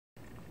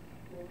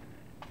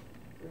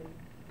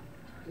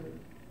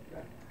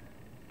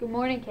Good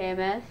morning,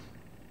 KMS.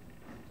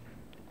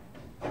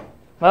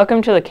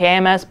 Welcome to the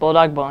KMS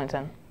Bulldog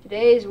Bulletin.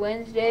 Today is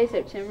Wednesday,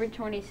 September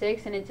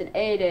 26th, and it's an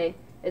A Day.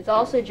 It's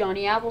also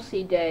Johnny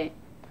Appleseed Day.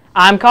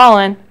 I'm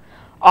Colin.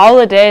 All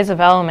the days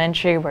of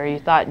elementary where you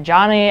thought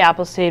Johnny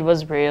Appleseed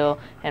was real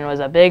and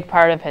was a big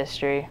part of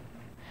history.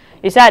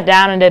 You sat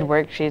down and did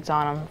worksheets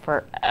on him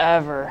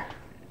forever.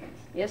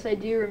 Yes, I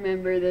do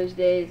remember those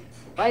days.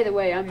 By the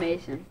way, I'm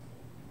Mason.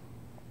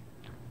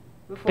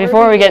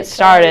 Before we get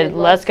started,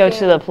 let's go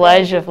to the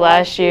pledge of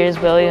last year's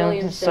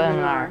Williams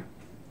seminar.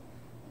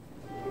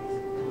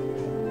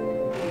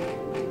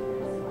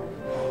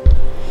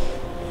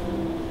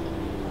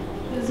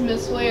 This is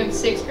Miss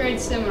Williams' 6th grade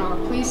seminar.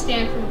 Please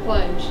stand for the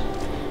pledge.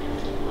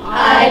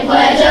 I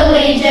pledge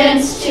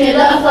allegiance to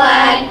the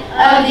flag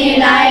of the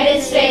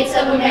United States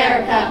of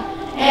America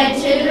and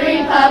to the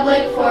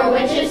republic for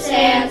which it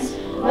stands,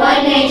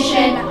 one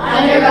nation,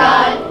 under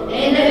God,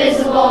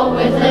 indivisible,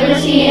 with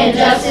liberty and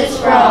justice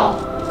for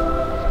all.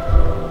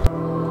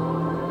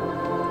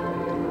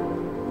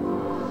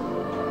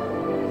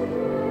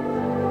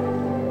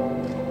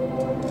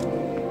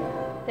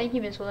 Thank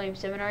you, Miss Williams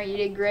Seminar. You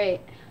did great.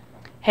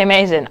 Hey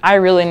Mason, I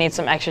really need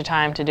some extra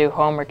time to do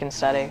homework and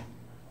study.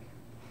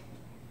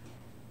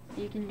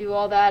 You can do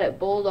all that at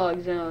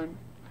Bulldog Zone.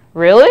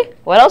 Really?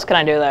 What else can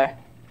I do there?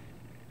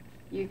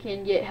 You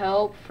can get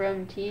help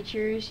from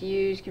teachers,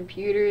 use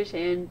computers,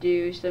 and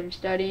do some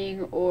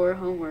studying or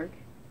homework.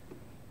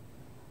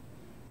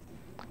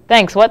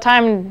 Thanks. What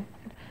time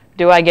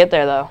do I get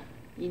there though?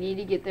 You need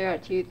to get there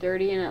at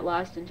 2:30 and it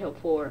lasts until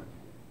 4.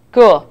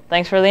 Cool.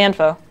 Thanks for the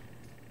info.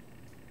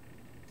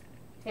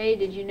 Hey,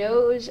 did you know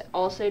it was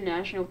also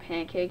National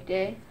Pancake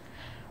Day?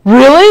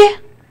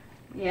 Really?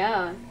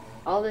 Yeah.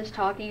 All this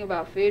talking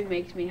about food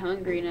makes me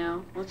hungry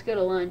now. Let's go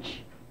to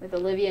lunch with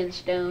Olivia and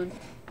Stone.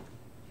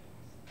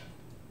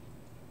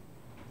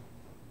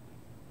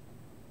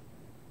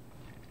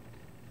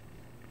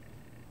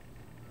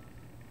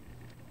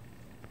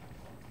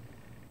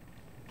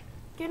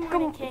 Good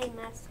morning,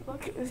 KMS.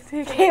 Welcome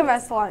to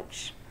KMS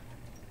lunch.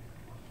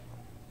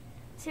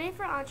 Today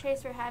for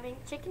entrees we're having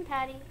chicken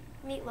patty,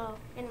 meatloaf,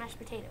 and mashed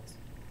potatoes.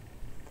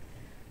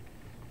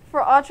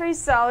 For entree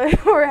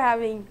salad, we're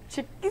having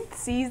chicken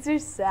Caesar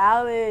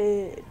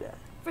salad.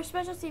 For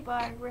specialty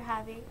bar, we're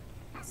having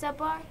sub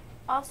bar,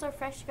 also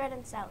fresh bread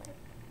and salad.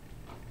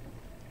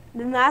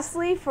 Then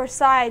lastly, for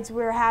sides,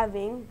 we're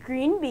having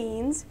green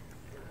beans,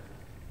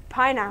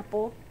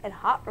 pineapple, and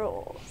hot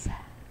rolls.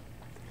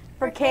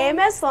 For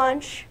KMS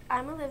lunch,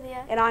 I'm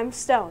Olivia. And I'm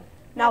Stone.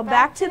 Now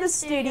back to the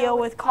studio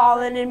with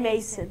Colin and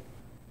Mason.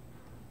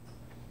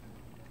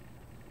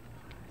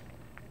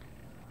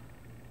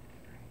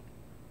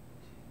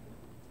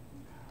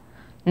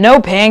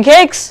 No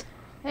pancakes?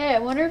 Hey, I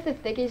wonder if the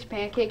thickest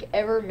pancake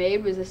ever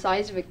made was the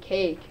size of a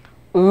cake.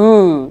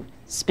 Ooh.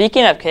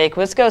 Speaking of cake,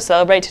 let's go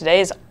celebrate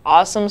today's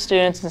awesome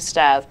students and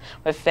staff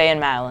with Faye and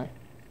Madeline.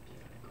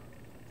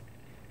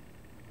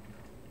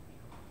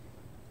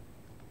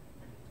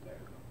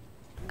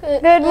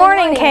 Good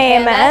morning,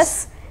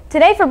 KMS.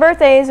 Today for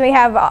birthdays we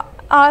have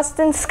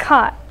Austin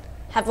Scott.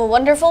 Have a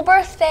wonderful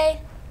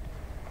birthday.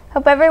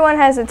 Hope everyone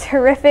has a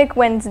terrific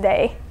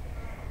Wednesday.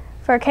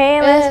 For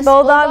KMS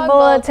Bulldog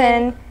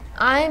Bulletin,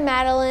 I'm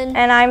Madeline.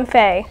 And I'm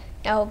Faye.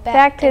 Now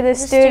back to the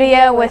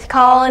studio with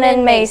Colin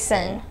and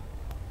Mason.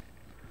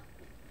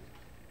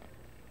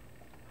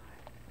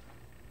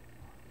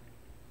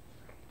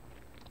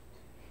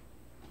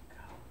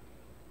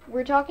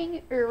 We're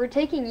taking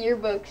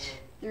yearbooks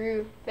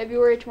through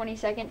February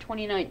 22nd,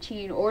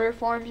 2019. Order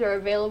forms are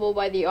available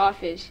by the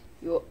office.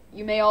 You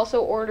may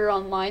also order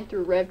online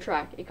through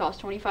RevTrack. It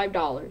costs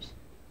 $25.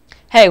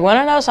 Hey, want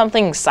to know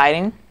something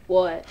exciting?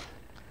 What?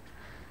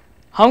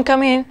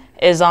 Homecoming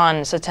is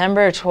on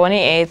September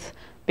 28th.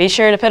 Be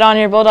sure to put on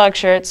your Bulldog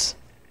shirts.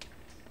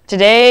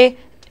 Today,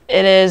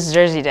 it is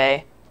Jersey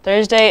Day.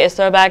 Thursday is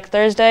Throwback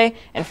Thursday.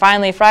 And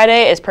finally,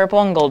 Friday is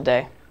Purple and Gold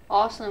Day.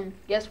 Awesome.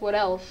 Guess what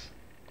else?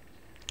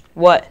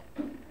 What?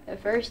 The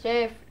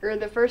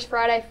first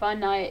Friday Fun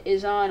Night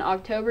is on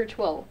October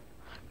 12th.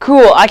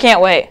 Cool, I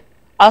can't wait.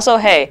 Also,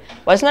 hey,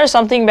 wasn't there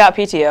something about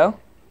PTO?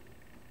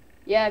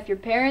 Yeah, if your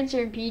parents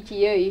are in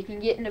PTO, you can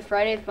get into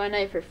Friday Fun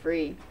Night for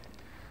free.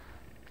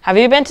 Have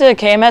you been to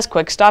KMS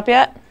Quick Stop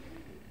yet?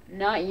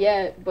 Not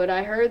yet, but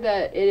I heard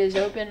that it is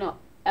open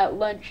at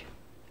lunch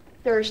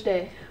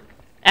Thursday.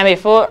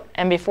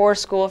 And before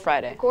school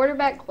Friday. The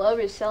Quarterback Club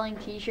is selling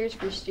t-shirts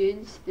for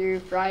students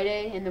through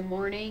Friday in the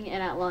morning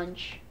and at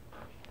lunch.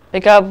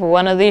 Pick up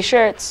one of these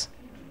shirts.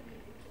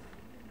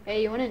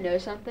 Hey, you want to know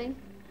something?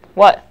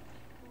 What?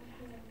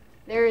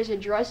 There is a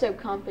dress-up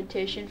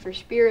competition for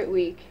Spirit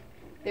Week.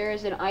 There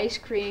is an ice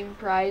cream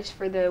prize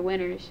for the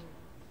winners.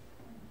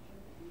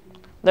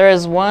 There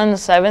is one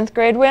 7th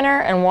grade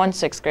winner and one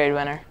 6th grade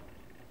winner.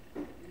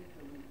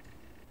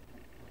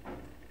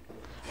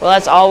 Well,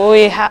 that's all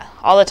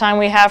the time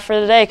we have for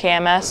today,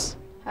 KMS.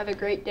 Have a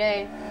great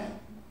day.